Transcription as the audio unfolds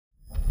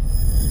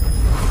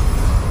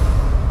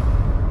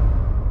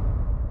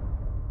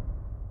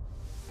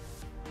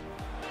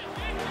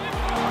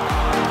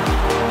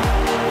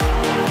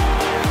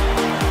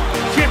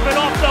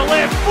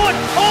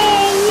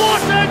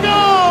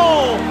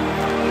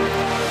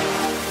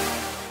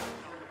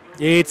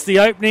It's the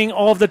opening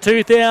of the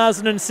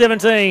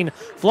 2017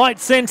 Flight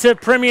Centre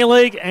Premier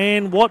League,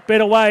 and what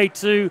better way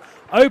to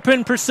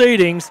open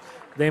proceedings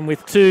than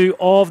with two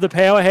of the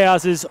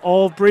powerhouses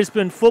of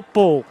Brisbane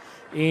football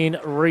in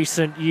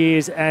recent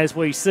years, as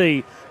we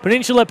see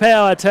Peninsula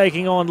Power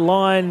taking on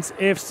Lions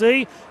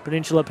FC.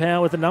 Peninsula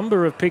Power with a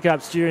number of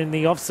pickups during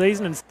the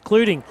off-season,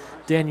 including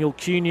Daniel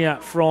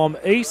Cunha from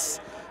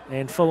East,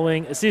 and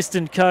following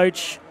assistant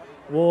coach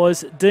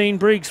was Dean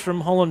Briggs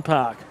from Holland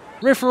Park.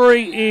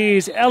 Referee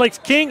is Alex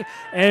King,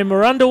 and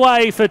we're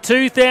underway for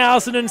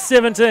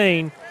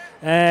 2017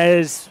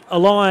 as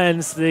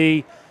Lions,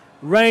 the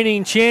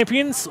reigning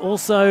champions,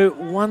 also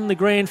won the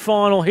grand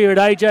final here at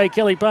AJ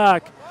Kelly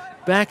Park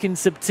back in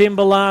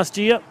September last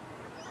year.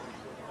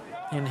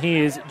 And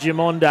here's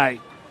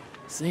Jamonde.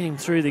 Seen him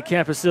through the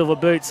Kappa Silver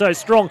boot, so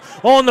strong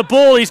on the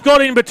ball. He's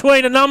got in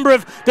between a number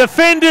of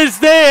defenders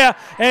there,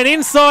 and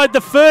inside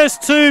the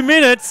first 2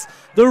 minutes,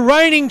 the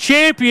reigning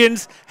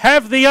champions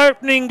have the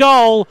opening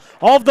goal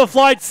of the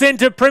Flight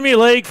Centre Premier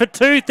League for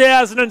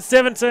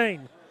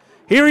 2017.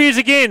 Here he is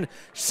again,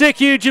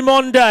 Sekou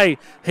Jamonde.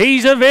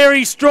 He's a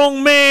very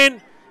strong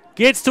man,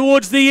 gets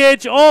towards the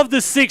edge of the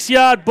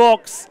 6-yard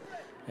box,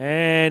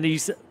 and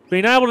he's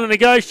been able to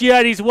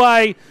negotiate his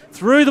way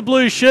through the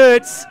blue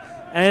shirts,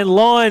 and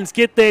Lions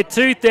get their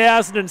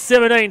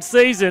 2017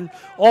 season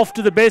off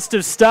to the best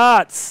of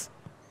starts.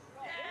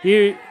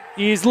 Here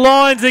is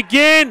Lions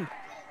again.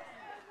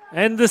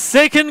 And the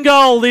second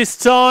goal this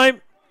time.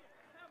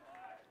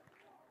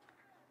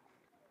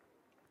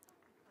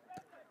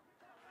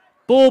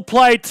 Ball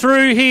played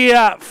through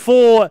here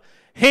for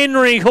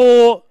Henry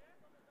Hoare.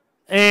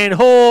 And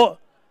Hoare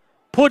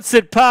puts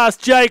it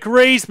past Jake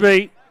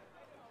Reesby.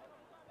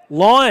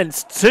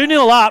 Lions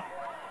 2-0 up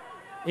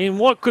in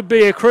what could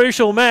be a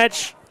crucial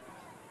match.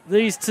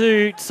 These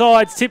two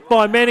sides tipped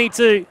by many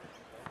to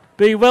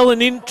be well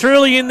and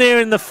truly in there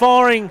in the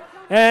firing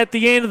at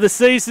the end of the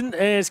season,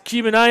 as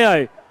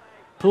Cumaneo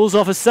pulls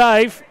off a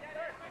save.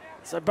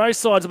 So both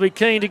sides will be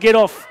keen to get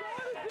off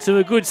to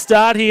a good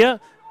start here.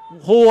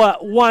 Hoare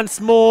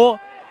once more.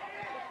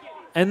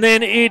 And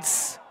then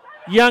it's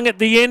Young at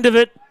the end of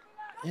it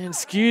and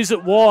skews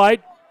it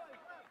wide.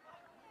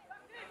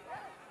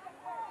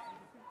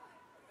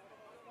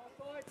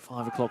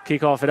 5 o'clock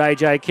kickoff at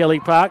AJ Kelly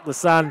Park. The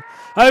sun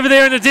over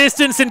there in the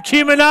distance, and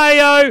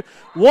Cumaneo,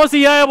 was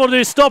he able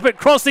to stop it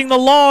crossing the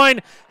line?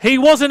 He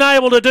wasn't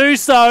able to do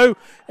so,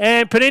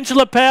 and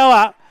Peninsula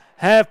Power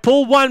have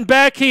pulled one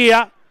back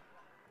here.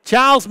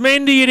 Charles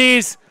Mendy it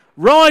is,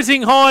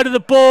 rising high to the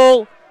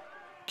ball.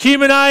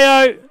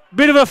 Cumaneo,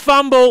 bit of a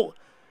fumble,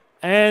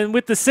 and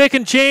with the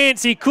second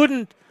chance, he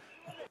couldn't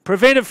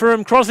prevent it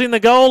from crossing the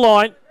goal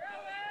line.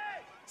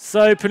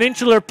 So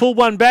Peninsula pulled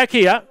one back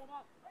here.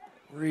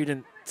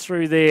 Reading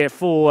through there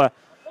for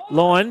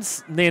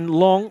Lions, and then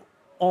Young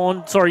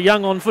on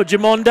for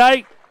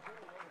Jamonde.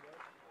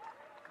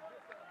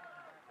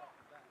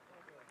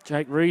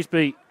 Jake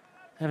Reesby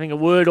having a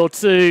word or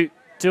two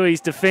to his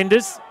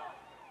defenders.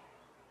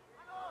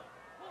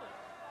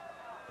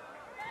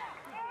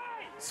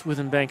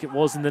 Swithenbank it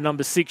was in the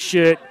number 6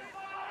 shirt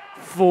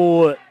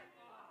for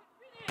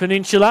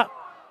Peninsula.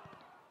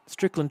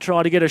 Strickland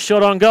tried to get a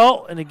shot on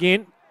goal, and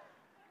again,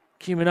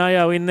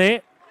 Cumaneo in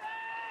there.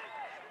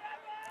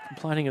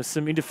 Complaining of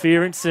some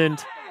interference,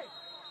 and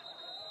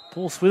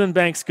Paul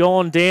Swithenbank's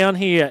gone down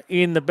here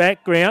in the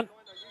background.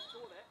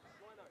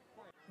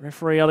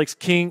 Referee Alex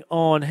King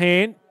on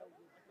hand.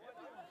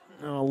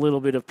 Oh, a little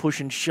bit of push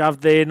and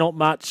shove there, not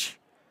much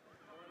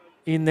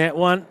in that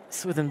one.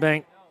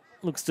 Swithenbank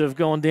looks to have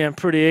gone down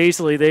pretty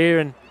easily there,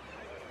 and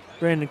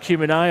Brandon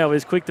Cumaneo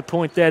is quick to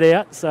point that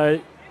out. So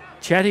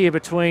chat here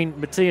between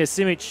Matthias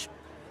Simic,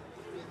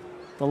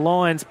 the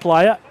Lions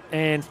player,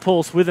 and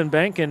Paul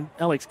Swithenbank, and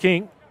Alex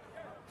King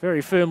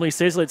very firmly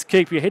says, let's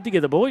keep your head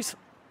together, boys.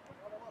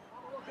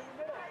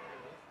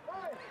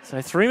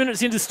 So 3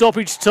 minutes into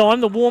stoppage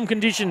time, the warm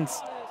conditions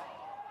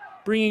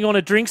bringing on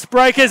a drinks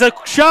break. There's a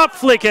sharp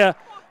flick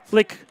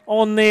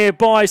on there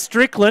by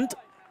Strickland.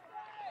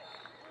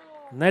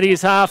 And that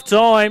is half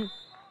time.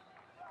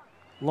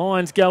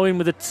 Lions go in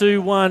with a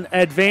 2-1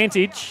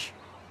 advantage.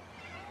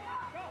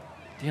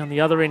 Down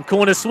the other end,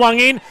 corner swung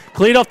in,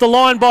 cleared off the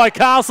line by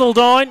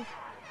Castledine.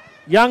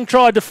 Young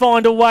tried to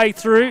find a way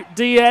through.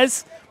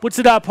 Diaz puts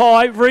it up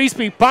high.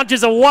 Reesby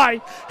punches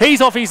away.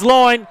 He's off his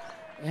line.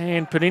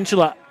 And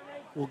Peninsula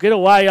will get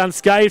away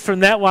unscathed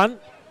from that one.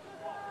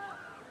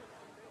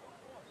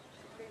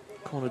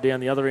 Corner down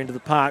the other end of the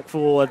park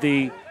for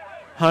the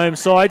home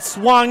side.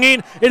 Swung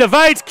in. It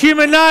evades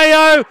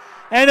Cumaneo.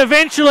 And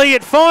eventually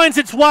it finds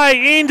its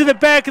way into the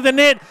back of the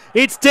net.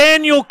 It's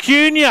Daniel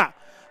Cunha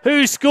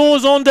who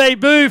scores on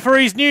debut for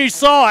his new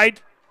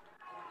side.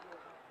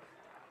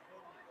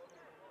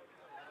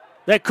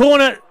 That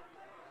corner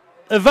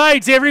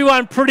evades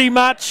everyone pretty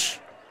much.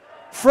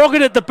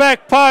 Froggatt at the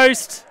back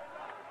post.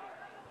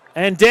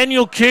 And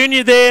Daniel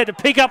Cunha there to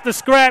pick up the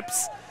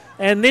scraps.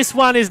 And this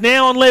one is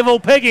now on level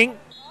pegging,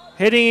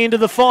 heading into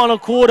the final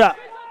quarter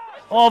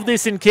of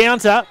this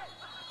encounter.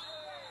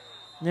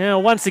 Now,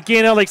 once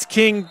again, Alex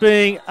King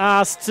being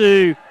asked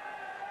to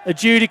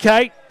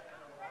adjudicate.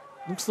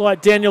 Looks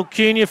like Daniel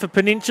Cunha for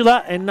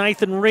Peninsula and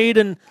Nathan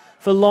Reardon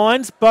for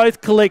Lions,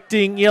 both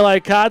collecting yellow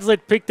cards.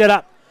 Let's pick that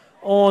up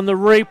on the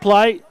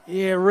replay.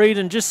 Yeah,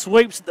 Reardon just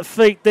sweeps at the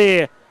feet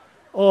there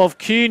of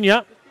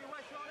Cunha.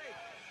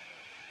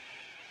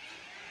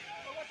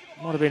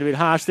 Might have been a bit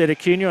harsh there to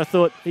Cunha. I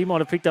thought he might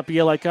have picked up a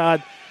yellow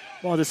card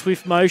by the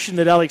swift motion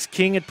that Alex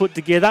King had put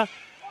together.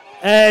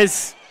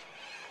 As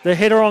the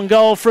header on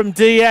goal from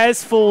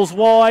Diaz falls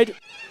wide.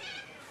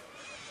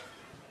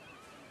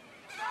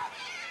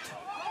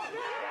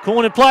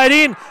 Corner played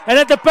in, and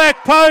at the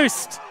back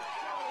post,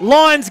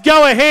 Lions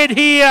go ahead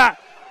here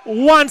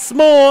once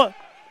more.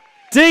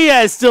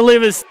 Diaz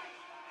delivers,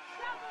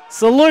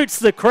 salutes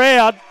the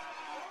crowd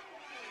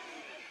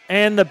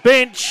and the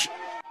bench.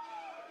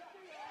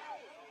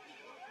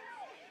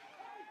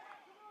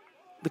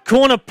 The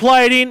corner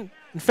played in.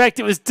 In fact,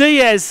 it was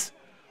Diaz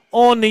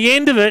on the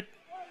end of it.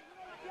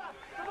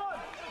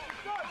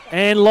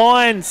 And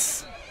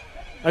Lions,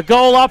 a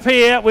goal up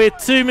here with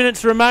 2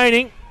 minutes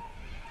remaining.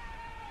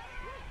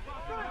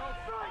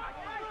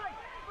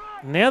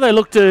 Now they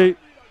look to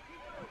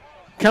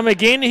come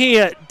again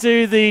here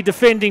to the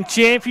defending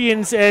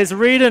champions as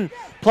Reardon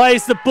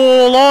plays the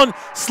ball on.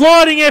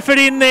 Sliding effort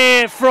in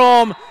there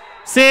from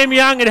Sam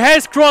Young. It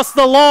has crossed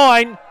the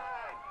line.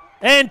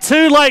 And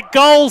 2 late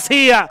goals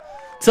here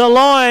to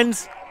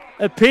Lions.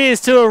 Appears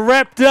to have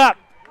wrapped up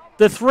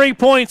the 3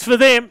 points for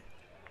them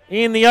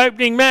in the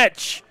opening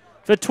match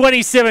for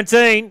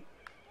 2017.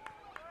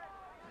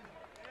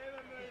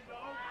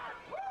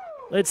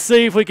 Let's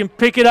see if we can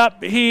pick it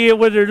up here,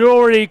 whether it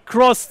already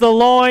crossed the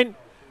line.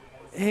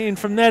 And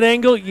from that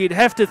angle, you'd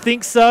have to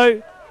think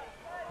so.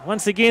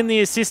 Once again, the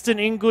assistant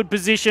in good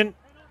position.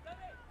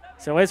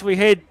 So as we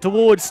head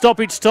towards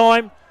stoppage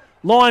time,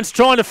 Lions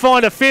trying to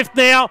find a fifth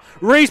now.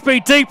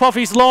 Reesby deep off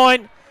his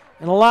line.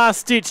 And a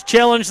last-ditch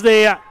challenge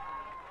there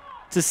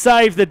to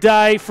save the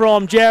day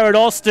from Jared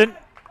Austin.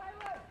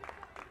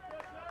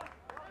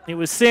 It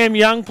was Sam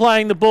Young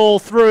playing the ball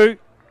through.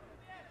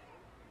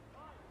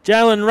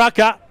 Jalen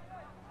Rucker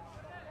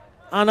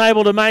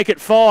unable to make it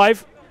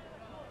 5.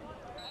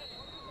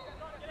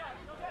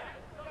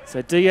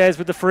 So Diaz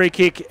with the free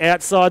kick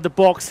outside the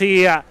box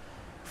here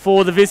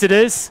for the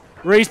visitors.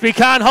 Reesby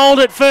can't hold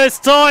it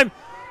first time.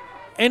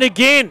 And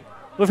again,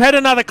 we've had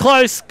another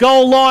close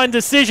goal line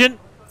decision.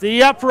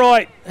 The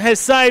upright has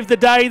saved the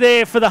day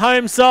there for the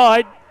home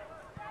side.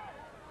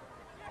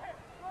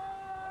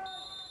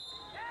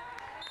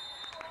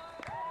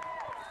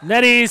 And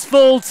that is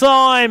full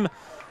time.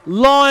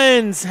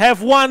 Lions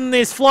have won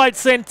this Flight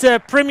Centre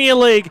Premier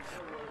League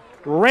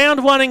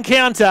Round 1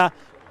 encounter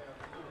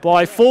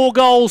by 4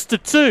 goals to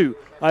 2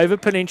 over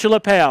Peninsula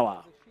Power.